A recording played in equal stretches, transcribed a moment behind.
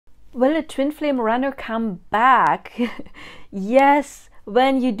Will a twin flame runner come back? Yes,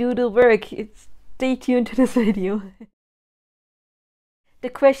 when you do the work. Stay tuned to this video. The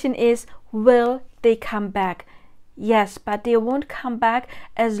question is, will they come back? Yes, but they won't come back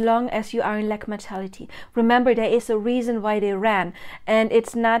as long as you are in lack mentality. Remember, there is a reason why they ran, and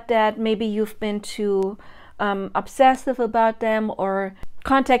it's not that maybe you've been too obsessive about them or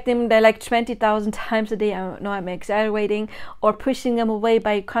contact them like 20,000 times a day. I know I'm exaggerating, or pushing them away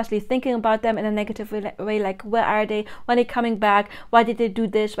by constantly thinking about them in a negative way, like where are they, when are they coming back, why did they do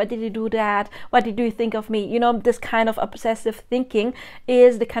this, why did they do that, what did you think of me? You know, this kind of obsessive thinking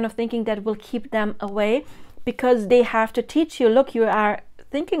is the kind of thinking that will keep them away, because they have to teach you, look, you are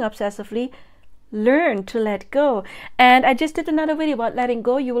thinking obsessively, learn to let go. And I just did another video about letting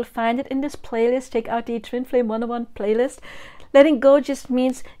go. You will find it in this playlist. Check out the Twin Flame 101 playlist. Letting go just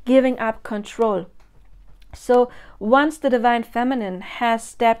means giving up control. So once the divine feminine has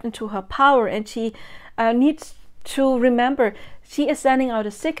stepped into her power, and she needs to remember she is sending out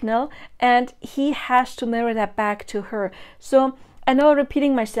a signal, and he has to mirror that back to her. So I know I'm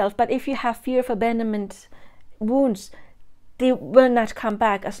repeating myself, but if you have fear of abandonment wounds, they will not come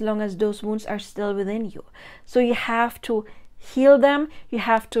back as long as those wounds are still within you. So you have to heal them, you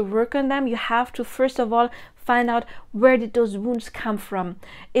have to work on them, you have to first of all find out, where did those wounds come from?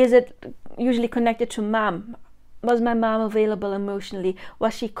 Is it usually connected to mom? Was my mom available emotionally?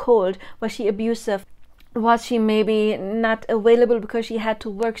 Was she cold? Was she abusive? Was she maybe not available because she had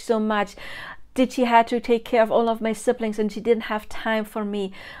to work so much? Did she had to take care of all of my siblings and she didn't have time for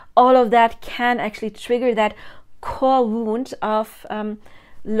me? All of that can actually trigger that core wound of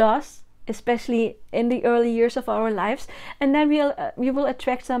loss, especially in the early years of our lives. And then we will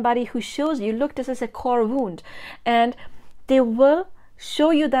attract somebody who shows you, look, this is a core wound, and they will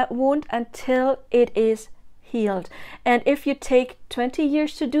show you that wound until it is healed. And if you take 20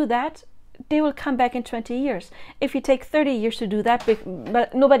 years to do that, they will come back in 20 years. If you take 30 years to do that,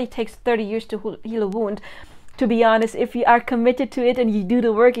 but nobody takes 30 years to heal a wound. To be honest, if you are committed to it and you do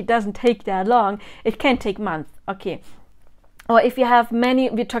the work, it doesn't take that long. It can take months, okay. Or if you have many,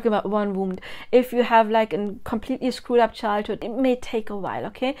 we're talking about one wound. If you have like a completely screwed up childhood, it may take a while,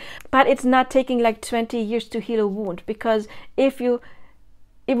 okay. But it's not taking like 20 years to heal a wound, because it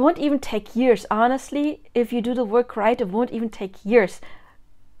won't even take years. Honestly, if you do the work right, it won't even take years.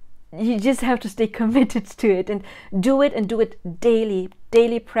 You just have to stay committed to it and do it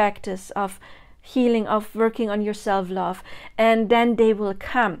daily practice of healing, of working on your self-love, and then they will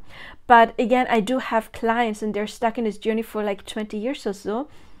come. But again, I do have clients and they're stuck in this journey for like 20 years or so,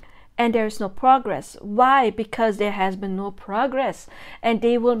 and there is no progress. Why? Because there has been no progress, and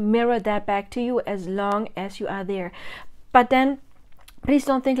they will mirror that back to you as long as you are there. But then please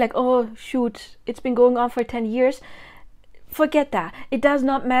don't think like, oh shoot, it's been going on for 10 years. Forget that. It does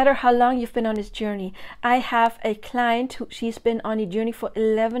not matter how long you've been on this journey. I have a client who, she's been on a journey for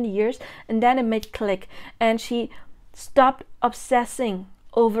 11 years, and then it made click, and she stopped obsessing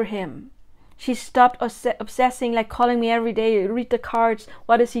over him. She stopped obsessing, like calling me every day, read the cards,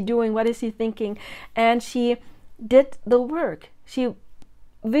 what is he doing, what is he thinking, and she did the work. She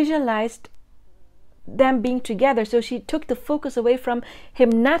visualized them being together. So she took the focus away from him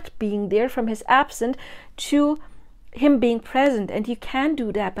not being there, from his absence, to him being present. And you can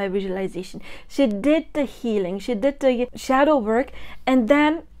do that by visualization. She did the healing, she did the shadow work, and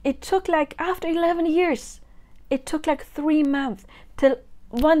then it took like, after 11 years, it took like 3 months till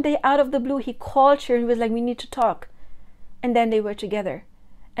one day out of the blue he called her and was like, we need to talk. And then they were together,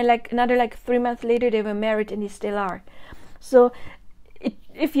 and like another like 3 months later they were married, and they still are. So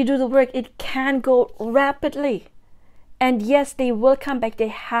if you do the work, it can go rapidly. And yes, they will come back. They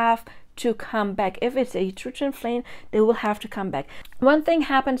have to come back. If it's a true twin flame, they will have to come back. One thing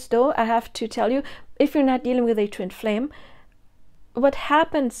happens though, I have to tell you, if you're not dealing with a twin flame, what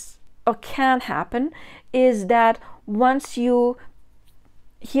happens or can happen is that once you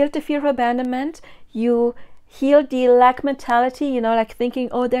heal the fear of abandonment, you heal the lack mentality, you know, like thinking,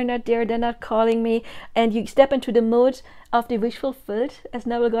 oh, they're not there, they're not calling me, and you step into the mode of the wish fulfilled, as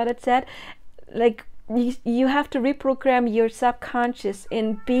Neville Goddard said, like you have to reprogram your subconscious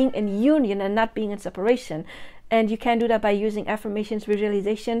in being in union and not being in separation. And you can do that by using affirmations,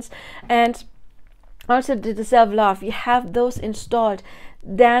 visualizations, and also the self-love. You have those installed,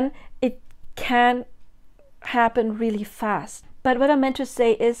 then it can happen really fast. But what I meant to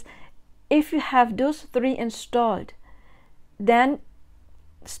say is, if you have those 3 installed, then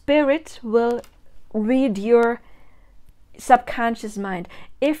spirit will read your subconscious mind.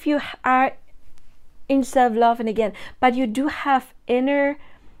 If you are in self-love, and again, but you do have inner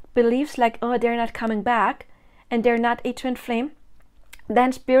beliefs like, oh, they're not coming back and they're not a twin flame,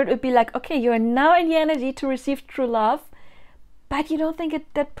 then spirit would be like, okay, you're now in the energy to receive true love, but you don't think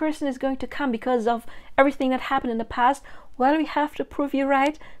that person is going to come because of everything that happened in the past. Well, we have to prove you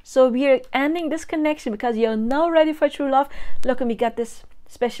right. So we are ending this connection because you're now ready for true love. Look, and we got this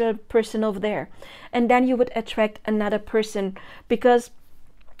special person over there. And then you would attract another person, because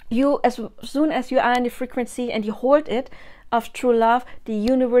you, as soon as you are in the frequency and you hold it of true love, the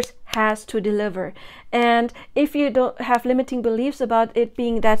universe has to deliver. And if you don't have limiting beliefs about it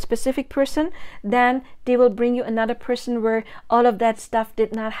being that specific person, then they will bring you another person where all of that stuff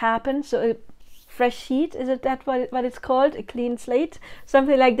did not happen. So a fresh sheet, is it that what it's called? A clean slate,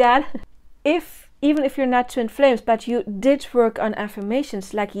 something like that. Even if you're not twin flames, but you did work on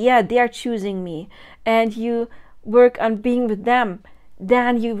affirmations like, yeah, they are choosing me, and you work on being with them,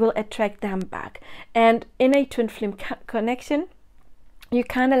 then you will attract them back. And in a twin flame connection, you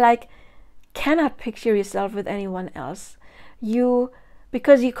kind of like cannot picture yourself with anyone else.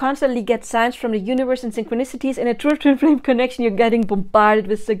 Because you constantly get signs from the universe and synchronicities. In a true twin flame connection, you're getting bombarded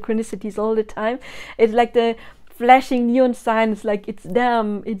with synchronicities all the time. It's like the flashing neon signs, like it's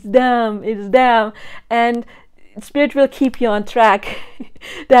them, it's them, it's them. And spirit will keep you on track.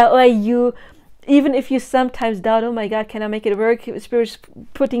 That way even if you sometimes doubt, oh my God, can I make it work? Spirit's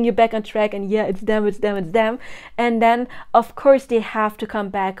putting you back on track, and yeah, it's them, it's them, it's them. And then, of course, they have to come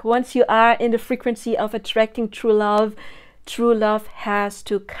back. Once you are in the frequency of attracting true love has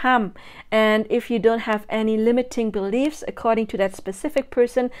to come. And if you don't have any limiting beliefs according to that specific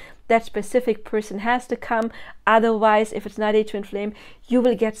person has to come. Otherwise, if it's not a twin flame, you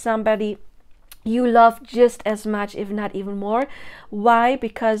will get somebody you love just as much, if not even more. Why?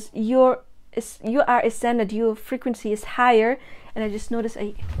 Because you are ascended, your frequency is higher. And I just noticed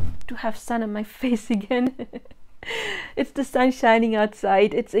I do have sun on my face again. It's the sun shining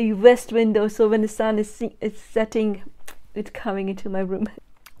outside. It's a west window, so when the sun is setting, it's coming into my room.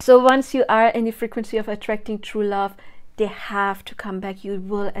 So once you are in the frequency of attracting true love, they have to come back. You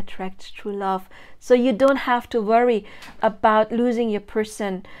will attract true love. So you don't have to worry about losing your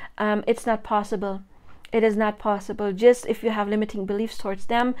person. It's not possible. It is not possible. Just if you have limiting beliefs towards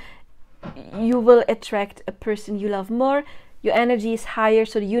them, you will attract a person you love more. Your energy is higher,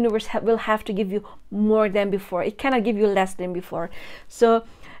 so the universe will have to give you more than before. It cannot give you less than before. So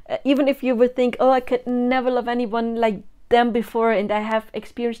even if you would think, oh, I could never love anyone like them before, and I have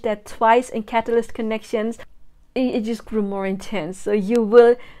experienced that twice in catalyst connections, it just grew more intense. So you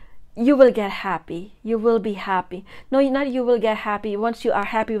will get happy. You will be happy. No, not you will get happy. Once you are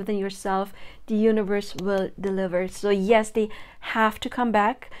happy within yourself, the universe will deliver. So yes, they have to come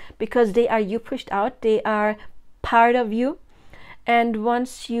back, because they are you pushed out. They are part of you. And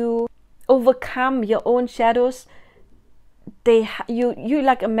once you overcome your own shadows, you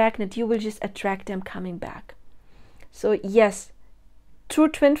like a magnet. You will just attract them coming back. So yes, true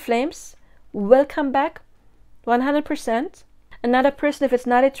twin flames will come back 100%. Another person, if it's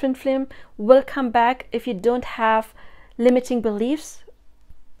not a twin flame, will come back if you don't have limiting beliefs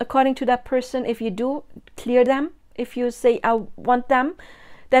according to that person. If you do, clear them. If you say, I want them.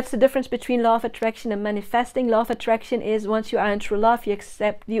 That's the difference between law of attraction and manifesting. Law of attraction is once you are in true love,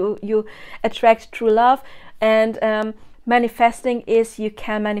 you attract true love. And manifesting is you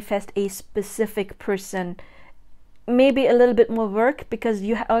can manifest a specific person. Maybe a little bit more work, because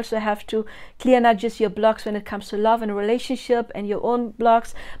you also have to clear not just your blocks when it comes to love and relationship and your own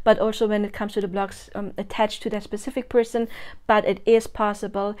blocks, but also when it comes to the blocks attached to that specific person. But it is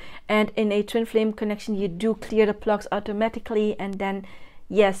possible, and in a twin flame connection you do clear the blocks automatically, and then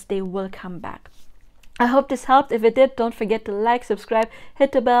yes, they will come back. I hope this helped. If it did, don't forget to like, subscribe,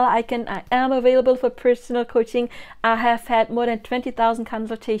 hit the bell icon. I am available for personal coaching. I have had more than 20,000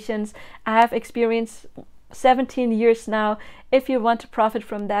 consultations. I have experienced 17 years now. If you want to profit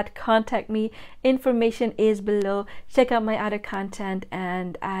from that, contact me. Information is below. Check out my other content,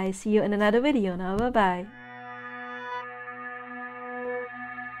 and I see you in another video now. Bye bye.